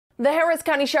The Harris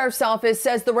County Sheriff's Office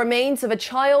says the remains of a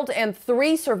child and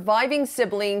 3 surviving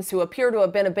siblings who appear to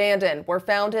have been abandoned were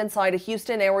found inside a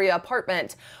Houston area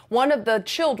apartment. One of the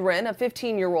children, a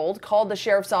 15-year-old, called the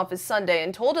Sheriff's Office Sunday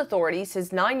and told authorities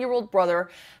his 9-year-old brother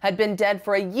had been dead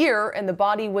for a year and the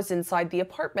body was inside the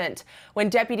apartment. When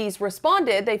deputies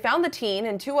responded, they found the teen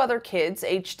and 2 other kids,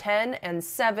 aged 10 and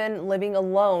 7, living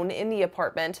alone in the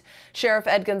apartment. Sheriff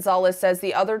Ed Gonzalez says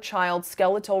the other child's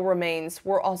skeletal remains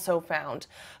were also found.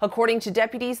 According to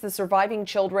deputies, the surviving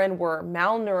children were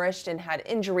malnourished and had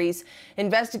injuries.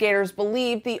 Investigators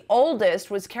believe the oldest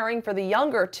was caring for the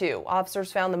younger 2.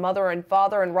 Officers found the mother and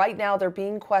father, and right now they're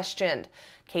being questioned.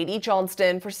 Katie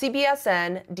Johnston for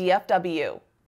CBSN DFW.